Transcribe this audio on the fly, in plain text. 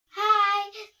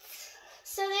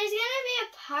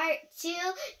part 2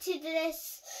 to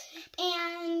this.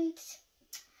 And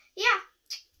yeah,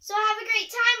 so have a great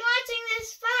time watching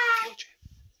this. Bye.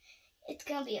 It's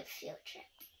gonna be a field trip.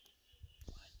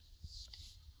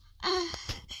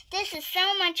 This is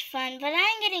so much fun, but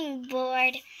I'm getting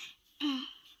bored. I'm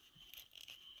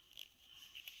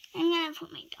gonna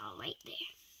put my doll right there.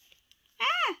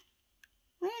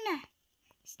 Luna,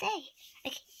 stay.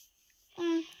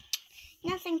 Okay.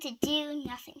 Nothing to do,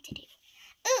 nothing to do.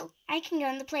 Ooh, I can go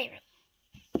in the playroom.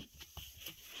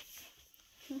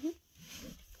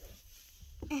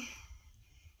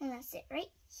 And I'll sit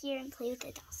right here and play with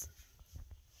the dolls.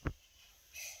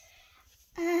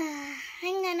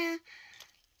 I'm gonna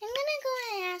go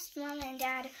and ask Mom and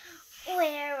Dad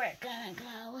where we're gonna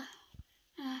go.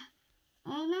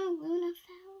 Oh no, Luna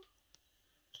fell.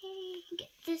 Okay,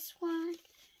 get this one.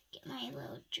 Get my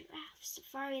little giraffe,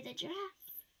 Safari the giraffe.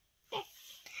 There.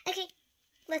 Okay,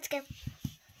 let's go.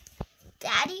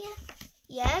 Daddy?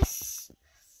 Yes?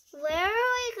 Where are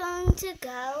we going to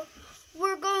go?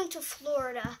 We're going to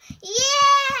Florida.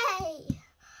 Yay!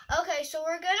 Okay, so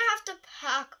we're gonna have to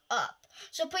pack up.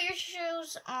 So put your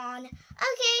shoes on.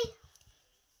 Okay.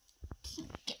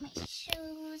 Get my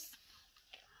shoes.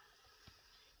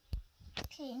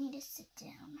 Okay, I need to sit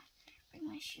down. Bring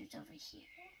my shoes over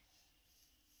here.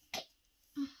 Okay.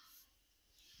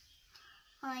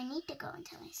 Well, I need to go and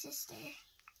tell my sister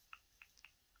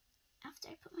after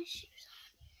I put my shoes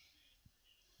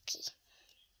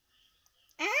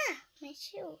on. Okay. My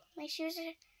shoe. My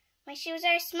shoes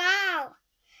are small.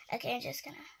 Okay, I'm just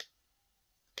gonna.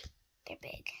 They're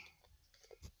big.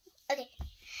 Okay.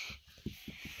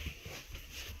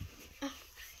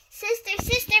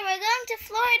 Sister, we're going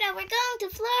to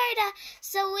Florida.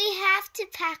 So we have to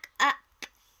pack up.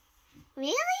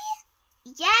 Really?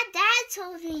 Yeah, Dad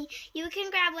told me. You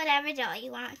can grab whatever doll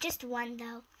you want. Just one,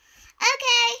 though.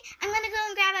 Okay, I'm going to go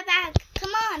and grab a bag.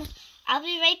 Come on. I'll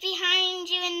be right behind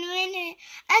you in a minute.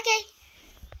 Okay.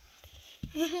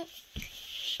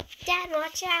 Dad,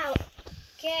 watch out.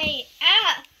 Okay.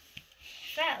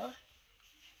 Fell.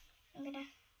 I'm going to...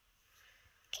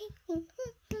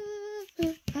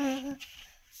 Okay.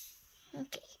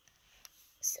 Okay.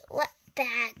 So what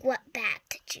bag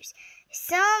to choose?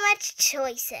 So much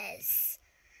choices.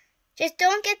 Just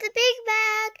don't get the big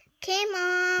bag. Okay,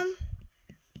 Mom.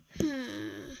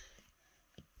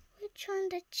 Which one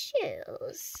to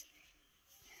choose?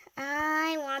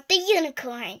 I want the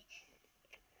unicorn.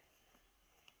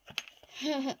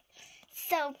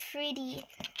 So pretty.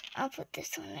 I'll put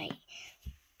this one right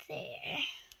there.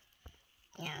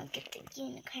 Yeah, I'll get the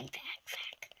unicorn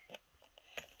backpack.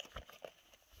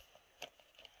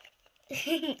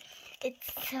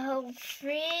 It's so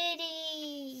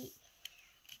pretty.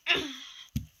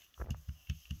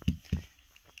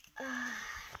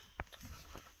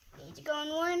 Need to go in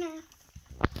Warner.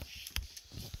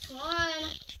 Come on.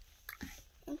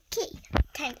 Okay,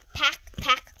 time to pack.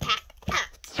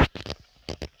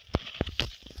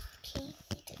 Okay,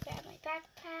 need to grab my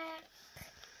backpack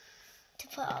to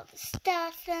put all the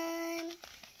stuff in.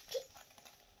 Okay.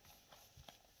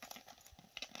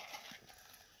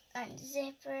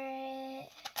 Unzipper it.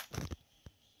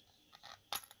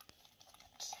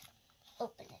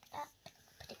 Open it up.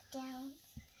 Put it down.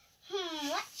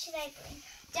 What should I bring?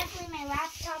 Definitely my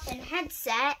laptop and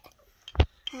headset.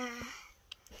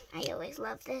 I always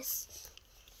love this.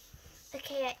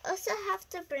 Okay, I also have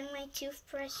to bring my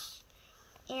toothbrush,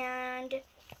 and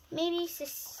maybe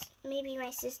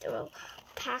my sister will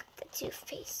pack the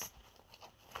toothpaste.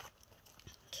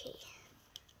 Okay,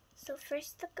 so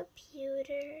first the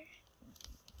computer.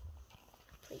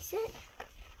 Place it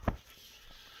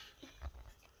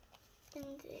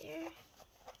in there.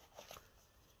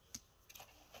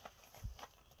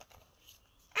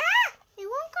 It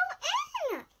won't go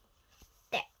in.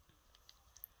 There.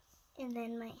 And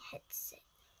then my headset.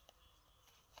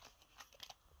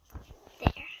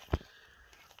 There.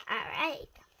 Alright.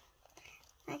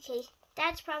 Okay,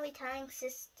 Dad's probably telling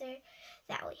Sister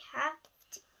that we have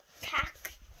to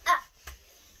pack up.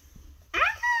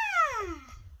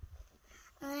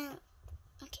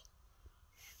 Okay.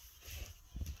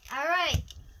 Alright.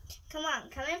 Come on,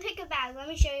 come and pick a bag. Let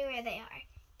me show you where they are.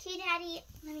 Okay, Daddy,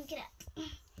 let me get up.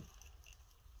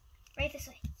 Right this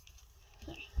way.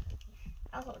 Here.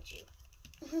 I'll hold you.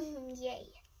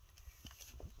 Yay.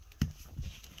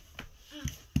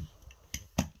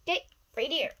 Okay, right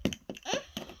here.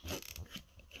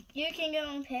 You can go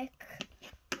and pick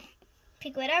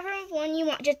whatever one you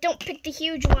want. Just don't pick the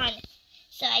huge one.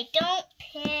 So I don't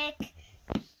pick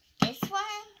this one.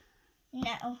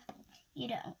 No, you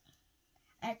don't.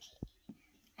 Okay.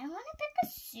 I want to pick a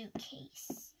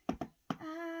suitcase.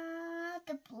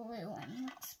 The blue one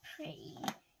looks pretty.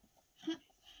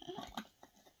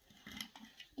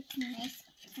 It's nice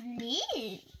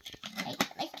blue. I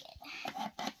like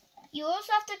it. You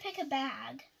also have to pick a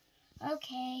bag.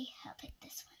 Okay, I'll pick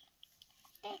this one.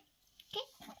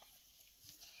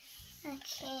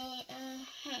 Okay,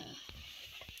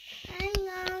 I'm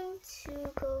going to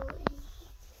go in.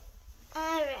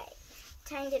 Alright,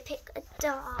 time to pick a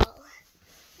doll.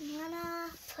 I'm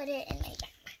gonna put it in my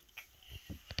backpack.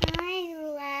 I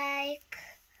like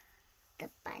the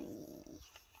bunny.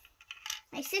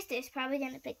 My sister's probably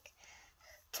gonna pick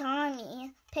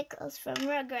Tommy Pickles from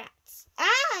Rugrats.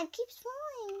 Ah, it keeps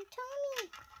falling, Tommy.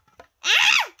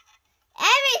 Ah!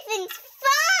 Everything's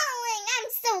falling! I'm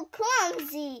so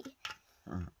clumsy.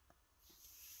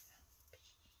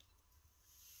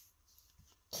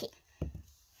 Okay.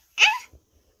 Ah!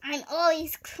 I'm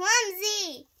always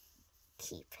clumsy.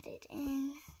 Okay, put it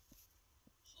in.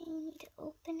 Okay, you need to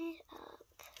open it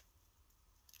up.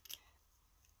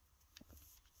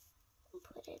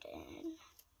 Put it in.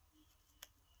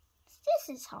 This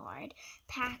is hard,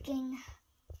 packing.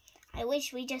 I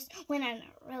wish we just went on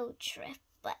a road trip,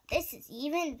 but this is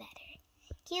even better.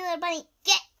 Okay, little bunny,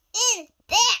 get in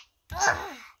there!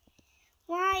 Ugh.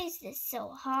 Why is this so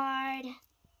hard?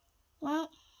 Well,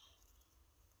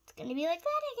 it's gonna be like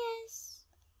that, I guess.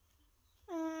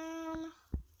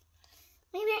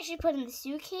 Maybe I should put in the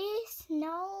suitcase?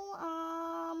 No,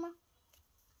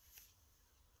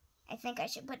 I think I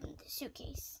should put it in the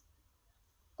suitcase.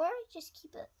 Or just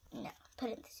keep it, no, put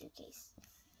it in the suitcase.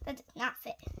 That does not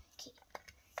fit. Okay,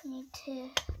 I need to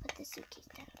put the suitcase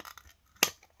down.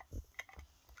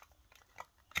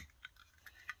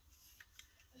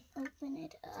 Open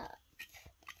it up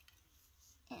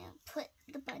and put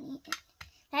the bunny in.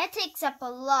 That takes up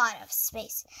a lot of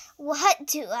space. What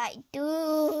do I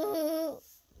do?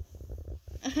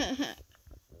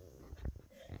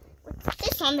 What's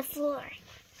this on the floor?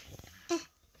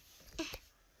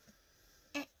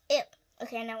 Ew.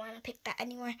 Okay, I don't want to pick that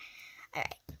anymore.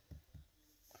 Alright.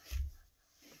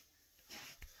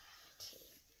 Okay.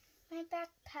 My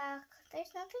backpack.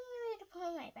 There's nothing really to put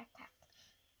in my backpack.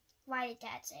 Why did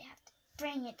Dad say I have to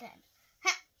bring it then?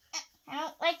 Ha! I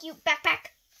don't like you,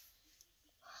 backpack.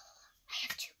 I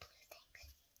have 2 blue things.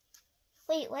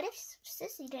 Wait, what if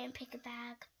Sissy didn't pick a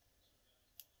bag?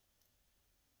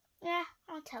 Yeah,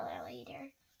 I'll tell her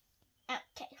later.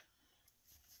 Okay.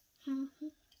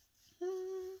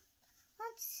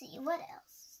 Let's see, what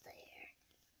else is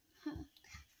there?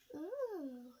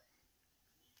 Ooh.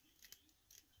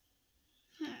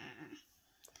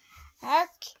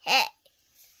 Okay.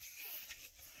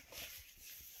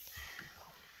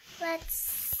 Let's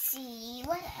see,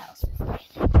 what else we're going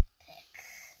to pick?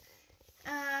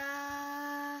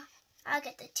 I'll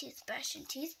get the toothbrush and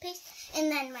toothpaste,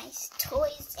 and then my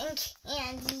toys and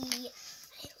candy.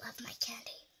 I love my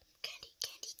candy.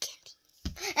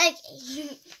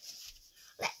 Okay.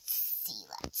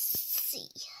 Let's see.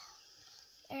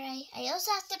 Alright, I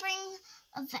also have to bring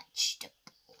a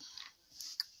vegetable.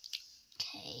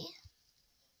 Okay.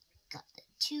 Got the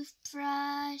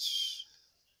toothbrush.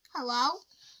 Hello?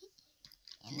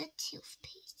 And the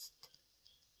toothpaste.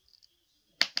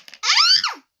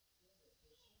 Ah!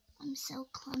 I'm so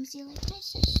clumsy like my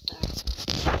sister.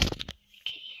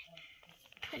 Okay.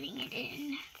 Putting it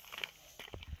in.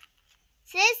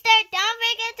 Sister, don't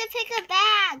forget to pick a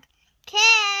bag.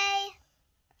 Okay.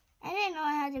 I didn't know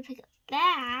I had to pick a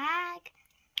bag.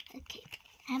 Okay,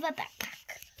 I have a backpack.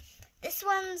 This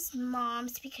one's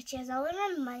Mom's because she has all of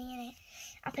her money in it.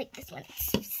 I'll pick this one.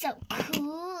 It's so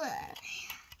cool.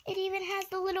 It even has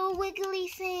the little wiggly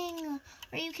thing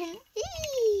where you can...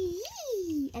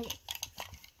 Okay.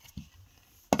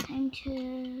 Time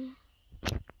to...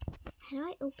 How do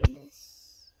I open this?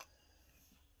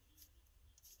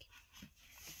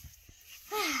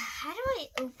 How do I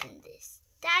open this?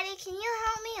 Daddy, can you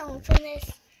help me open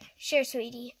this? Sure,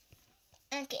 sweetie.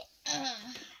 Okay.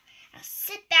 I'll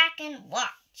sit back and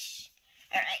watch.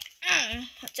 Alright.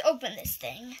 Let's open this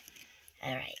thing.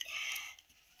 Alright.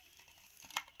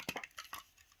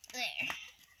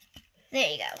 There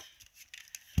you go.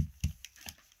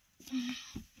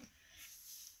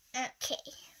 Okay.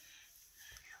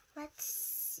 Let's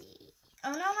see.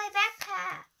 Oh no, my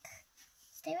backpack.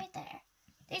 Stay right there.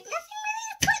 There's nothing really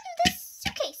to put in this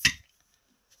suitcase.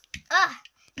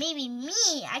 Maybe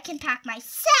me. I can pack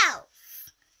myself.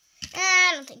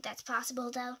 I don't think that's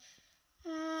possible, though. I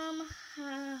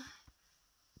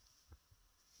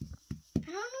don't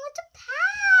know what to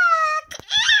pack.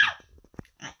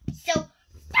 So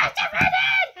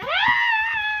frustrated.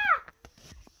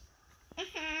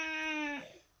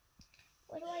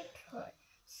 What do I put?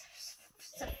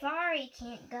 Safari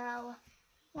can't go.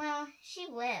 Well, she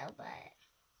will, but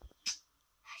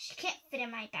she can't fit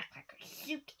in my backpack or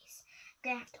suitcase. I'm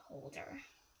gonna have to hold her.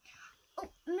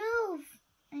 Oh, move!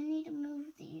 I need to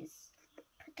move these.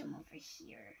 Put them over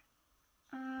here.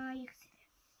 You can see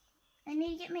that. I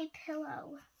need to get my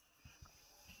pillow.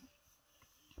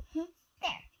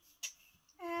 There.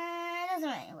 Doesn't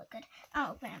really look good.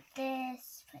 I'll open up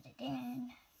this, put it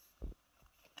in.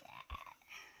 That.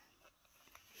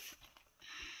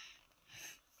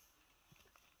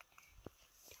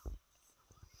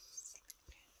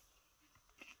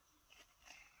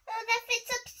 Oh, that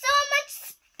fits up so much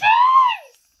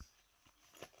space!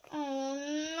 Oh,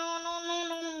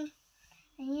 no.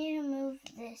 I need to move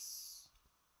this.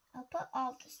 I'll put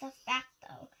all the stuff back,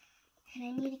 though. And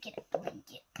I need to get a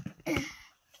blanket.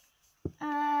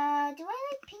 Do I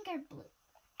like pink or blue?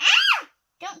 Ah!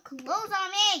 Don't close on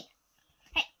me!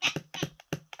 Hey.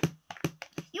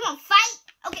 You won't fight?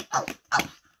 Okay. Oh.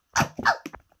 Ah!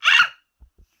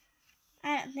 I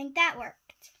don't think that worked.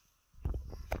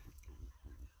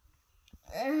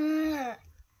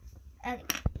 Okay.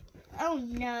 Oh,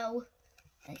 no.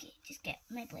 Okay, just get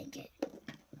my blanket.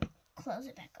 Close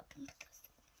it back up and put this.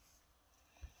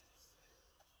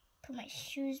 Put my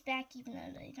shoes back, even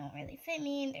though they don't really fit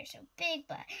me and they're so big,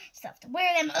 but I still have to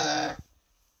wear them.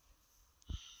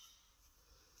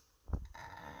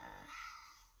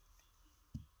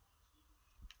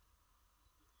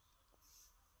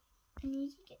 I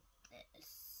need to get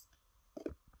this.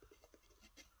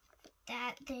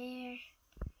 That there.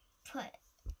 Put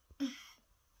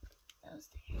those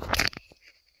there.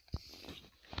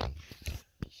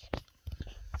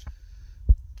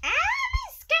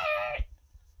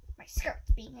 My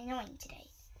skirt's being annoying today.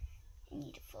 I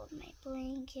need to fold my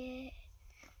blanket.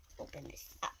 Open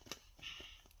this up.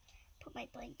 Put my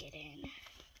blanket in.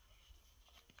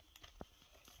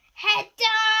 Head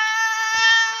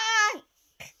down!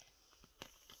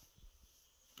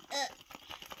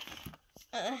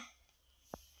 I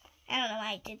don't know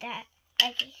why I did that.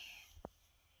 Okay.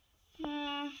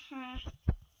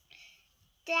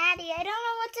 Daddy, I don't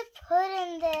know what to put in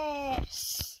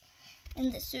this. In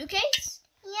the suitcase?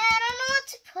 Yeah, I don't know what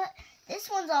to put. This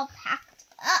one's all packed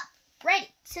up,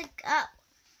 ready to go.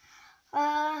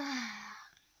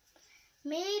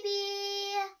 Maybe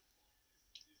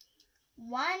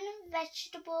one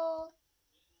vegetable,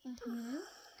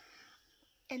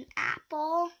 an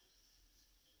apple,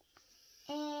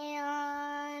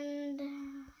 and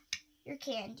your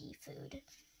candy food.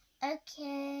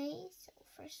 Okay, so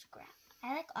first grab.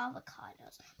 I like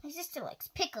avocados. My sister likes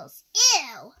pickles.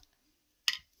 Ew!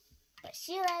 But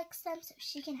she likes them, so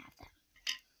she can have them.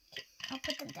 Okay, I'll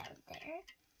put them down there.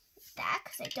 Like that,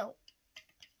 because I don't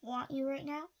want you right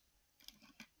now.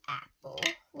 Apple.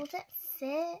 Will that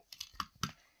fit?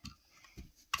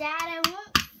 Dad, I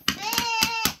won't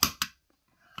fit.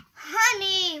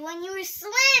 Honey, when you were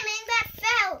swimming, that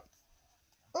fell.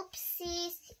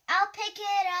 Oopsies. I'll pick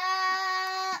it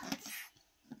up.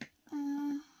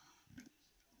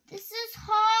 This is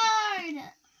hard.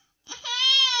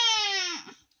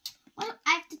 Well, I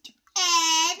have to do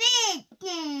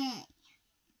everything.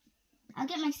 I'll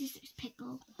get my sister's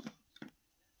pickle.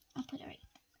 I'll put it right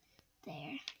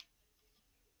there.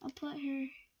 I'll put her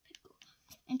pickle.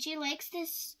 And she likes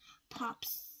this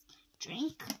Pops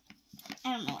drink.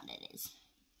 I don't know what it is.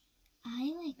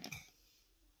 I like.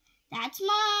 That's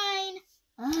mine.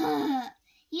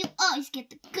 You always get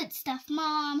the good stuff,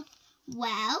 Mom.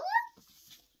 Well,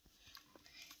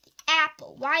 the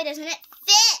apple. Why doesn't it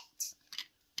fit?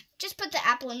 Just put the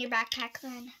apple in your backpack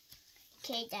then.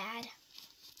 Okay, Dad.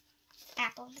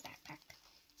 Apple in the backpack.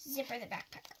 Zipper the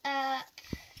backpack up.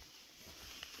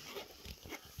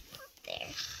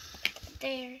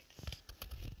 There.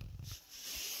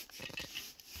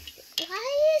 Why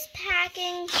is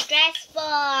packing stressful?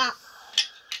 I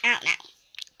don't know.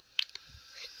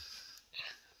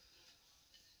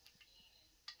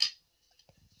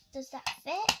 Does that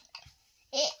fit?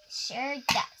 It sure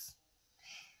does.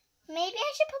 Maybe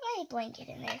I should put my blanket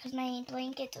in there because my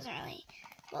blanket doesn't really,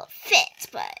 well, it fits,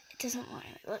 but it doesn't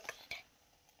really look good.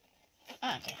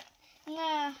 Okay. I'm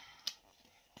going to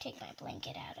take my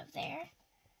blanket out of there.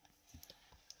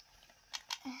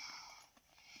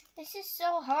 This is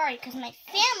so hard because my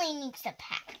family needs to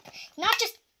pack, not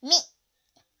just me.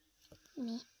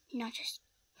 Not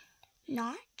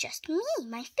just me,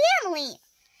 my family.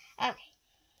 Okay.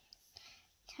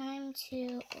 Time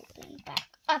to open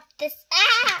back up this.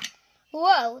 Ah!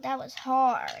 Whoa, that was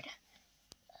hard.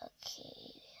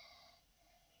 Okay.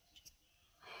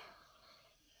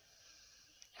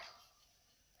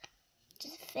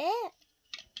 Does it fit?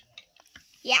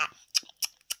 Yeah.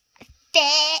 It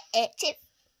effective.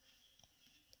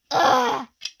 Ugh.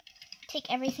 Take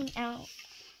everything out.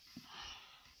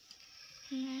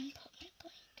 And then put my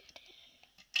blanket in.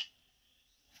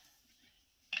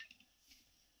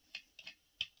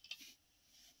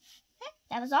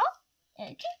 That was all?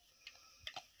 Okay.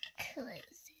 Close it.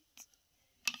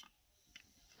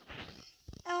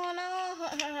 Oh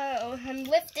no, I'm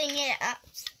lifting it up.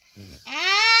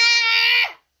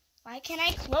 Ah! Why can't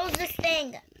I close this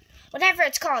thing? Whatever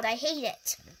it's called, I hate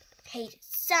it. Hate it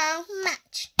so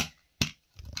much.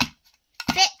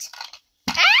 Fit.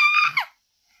 Ah! Ah!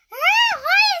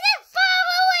 Why is it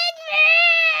following me?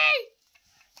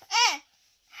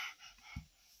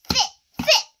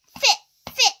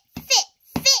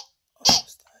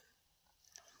 Almost done.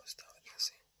 Almost done,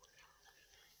 Jesse.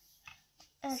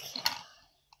 Okay.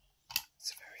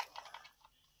 It's very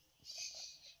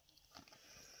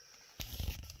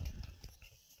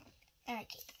long.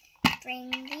 Okay.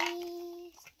 Bring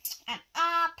these. I'm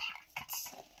all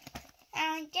packed.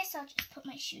 I guess I'll just put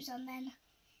my shoes on then.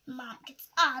 Mom gets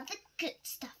all the good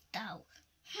stuff though.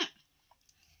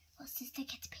 Well, sister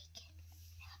gets bacon.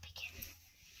 I love bacon.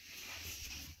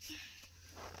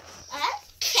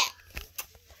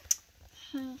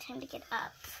 Okay. Time to get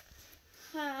up.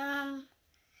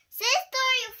 Sister,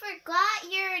 you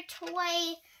forgot your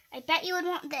toy. I bet you would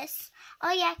want this.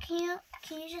 Oh yeah, can you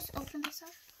just open this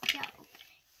up? Yeah.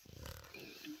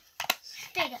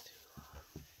 There you go.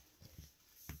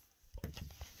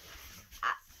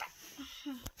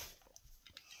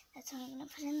 That's what I'm gonna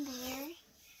put in there.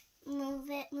 Move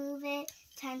it.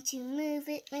 Time to move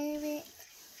it. Okay.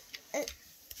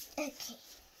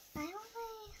 I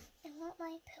want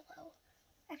my pillow.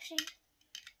 Actually,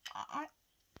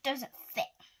 doesn't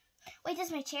fit. Wait,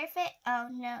 does my chair fit? Oh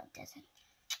no, it doesn't.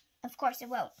 Of course it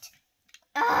won't.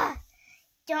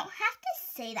 Don't have to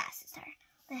say that, sister.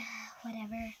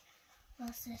 Whatever.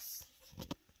 Let's just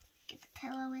get the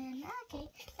pillow in. Okay,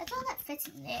 that's all that fits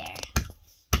in there.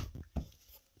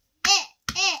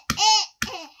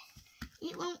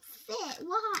 It won't fit.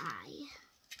 Why?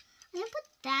 I didn't put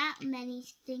that many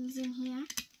things in here.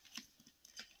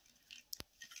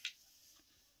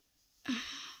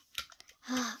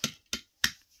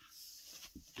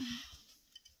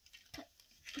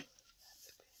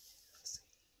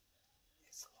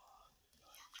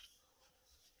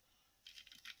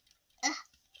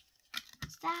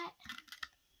 What's that?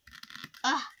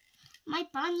 My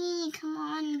bunny. Come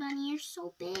on, bunny. You're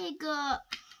so big.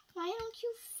 Why don't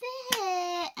you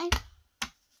fit?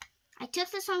 I took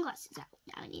the sunglasses out.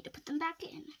 Now I need to put them back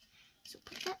in. So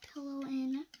put that pillow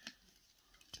in.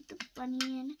 Put the bunny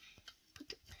in. Put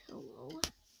the pillow.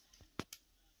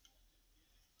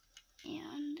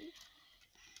 And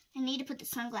I need to put the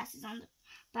sunglasses on the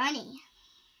bunny.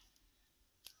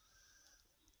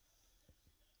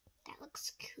 That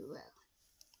looks cool.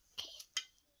 Okay.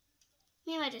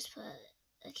 Maybe I just put,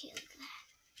 okay, like that.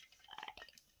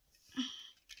 Alright.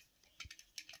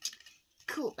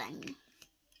 Cool, bunny.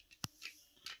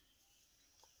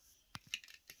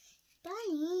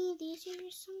 Bunny, these are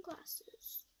your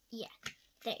sunglasses. Yeah,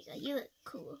 there you go. You look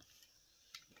cool.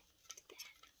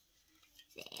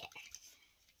 There.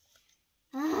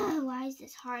 Oh, why is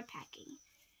this hard packing?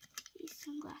 These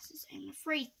sunglasses, I'm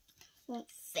afraid, won't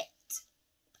fit.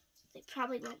 They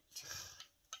probably won't.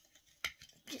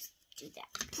 Just do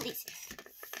that, please.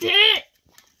 The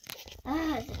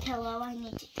pillow. I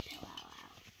need to get the pillow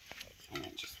out. And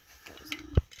then just put those in.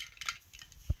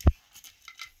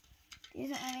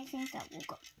 These are only things that will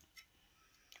go.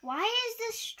 Why is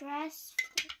this stressful?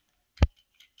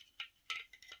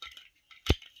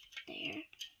 There.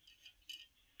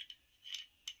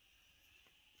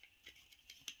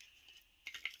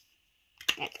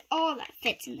 That's all that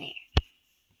fits in there.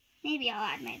 Maybe I'll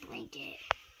add my blanket.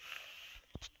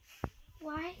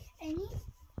 Why? I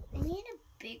need a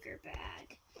bigger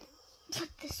bag. Put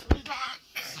this one back.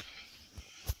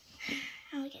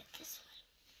 I'll get this one.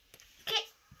 Okay.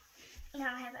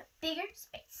 Now I have a bigger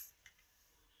space.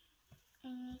 I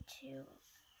need to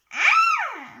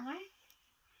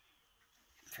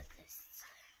put this.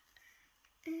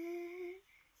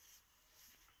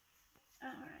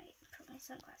 Alright, put my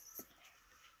sunglasses in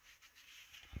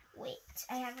there. Wait,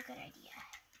 I have a good idea.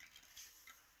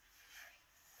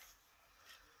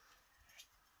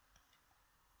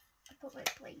 I put my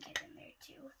blanket in there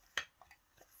too.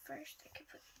 But first, I could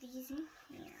put these in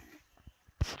here.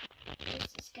 This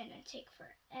is gonna take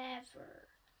forever.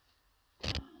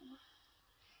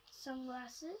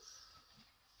 Sunglasses.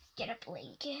 Get a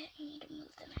blanket. I need to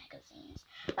move the magazines.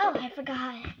 Oh, I forgot.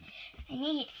 I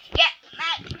need to get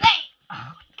my blanket.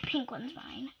 Oh, the pink one's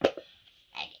mine.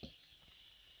 Okay.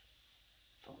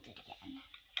 Fold it again.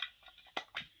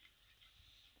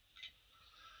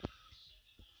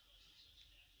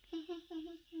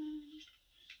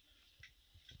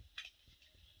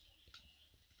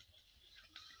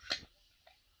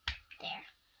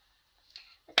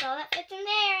 That's all that fits in there,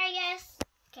 I guess.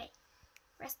 Okay,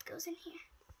 rest goes in here.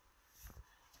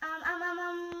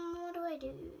 What do I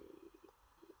do?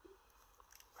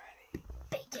 Ready.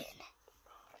 Bacon.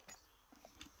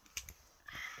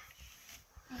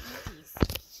 I need these.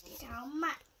 These are all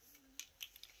mine.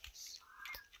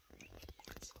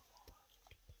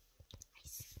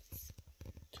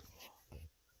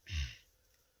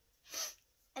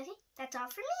 Okay, that's all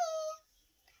for me.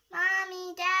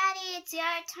 Mommy, Daddy, it's your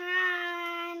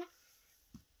turn.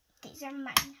 These are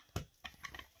mine.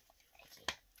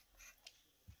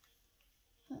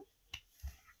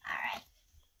 Alright.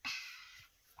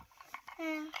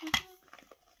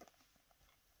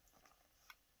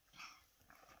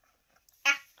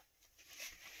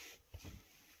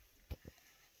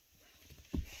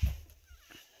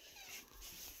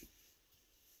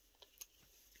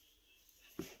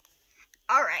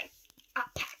 Alright, I'll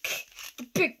pack the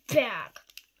big bag.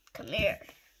 Come here.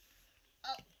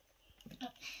 Oh.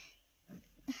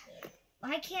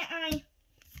 Why can't I?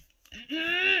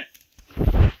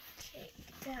 Take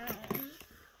down.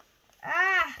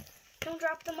 Ah! Don't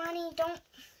drop the money. Don't.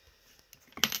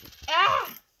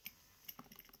 Ah!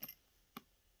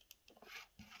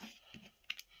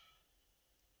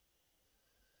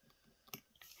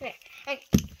 Okay.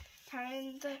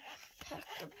 Time to pack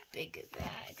the big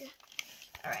bag.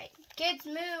 Alright, kids,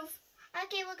 move.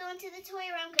 Okay, we'll go into the toy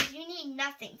room because you need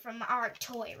nothing from our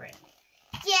toy room.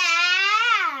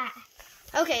 Yeah!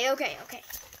 Okay.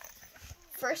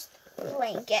 First,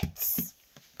 blankets.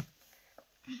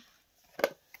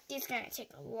 These are going to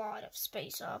take a lot of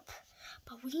space up,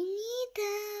 but we need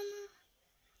them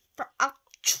for a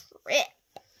trip.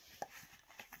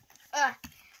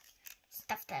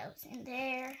 Stuff those in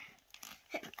there.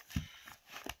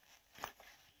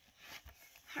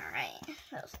 Alright,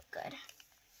 those look good.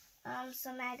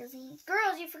 Some magazines.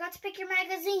 Girls, you forgot to pick your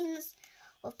magazines.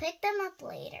 We'll pick them up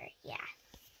later. Yeah.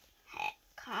 Hey,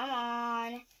 come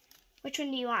on. Which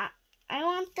one do you want? I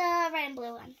want the red and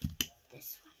blue one.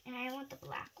 This one. And I want the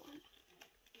black one.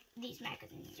 These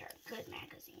magazines are good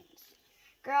magazines.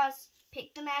 Girls,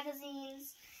 pick the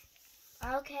magazines.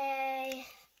 Okay.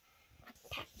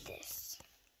 Pack this.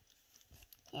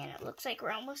 And it looks like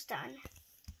we're almost done.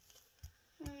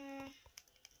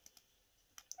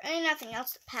 And nothing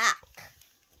else to pack.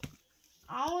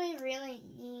 All we really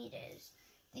need is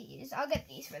these. I'll get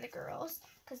these for the girls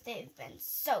because they've been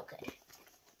so good.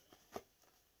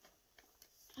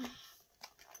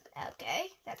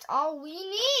 Okay, that's all we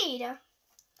need.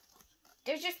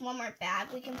 There's just one more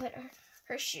bag we can put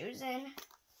her shoes in.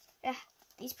 Yeah,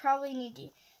 these probably need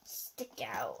to stick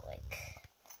out like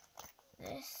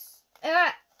this.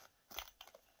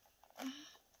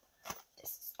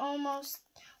 This is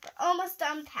we're almost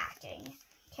done packing.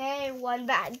 Okay, one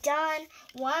bag done.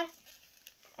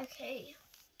 Okay.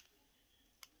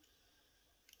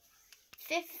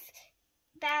 5th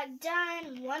bag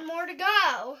done. One more to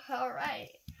go. All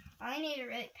right. All I need to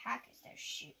really pack is her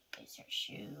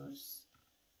shoes.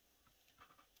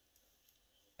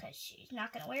 Because she's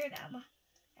not going to wear them.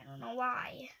 I don't know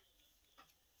why.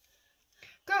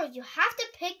 Girls, you have to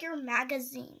pick your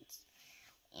magazines.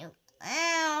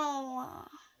 Ow.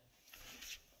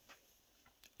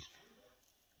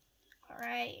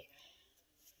 Alright.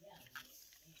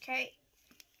 Okay.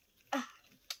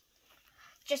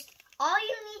 Just all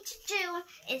you need to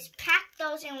do is pack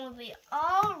those and we'll be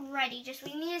all ready. Just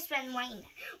we need to spend one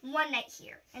night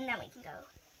here and then we can go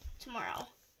tomorrow.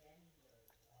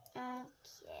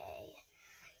 Okay.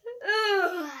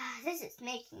 Ooh, this is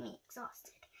making me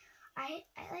exhausted. I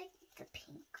like the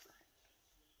pink one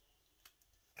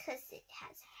because it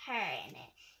has her in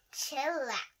it.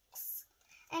 Chillax.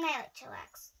 And I like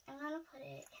chillax. I'm going to put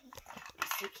it in my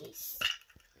suitcase.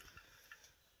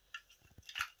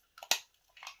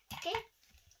 Okay,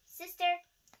 sister,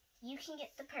 you can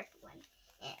get the purple one.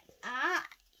 And I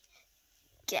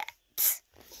get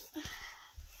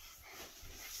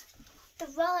the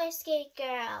roller skate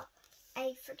girl.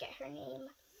 I forget her name.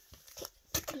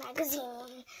 Take the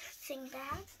magazine thing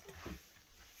back.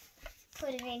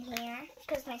 Put it in here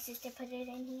because my sister put it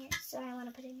in here, so I want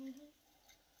to put it in here.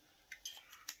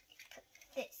 Put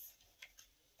this.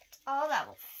 That's all that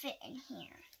will fit in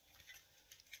here.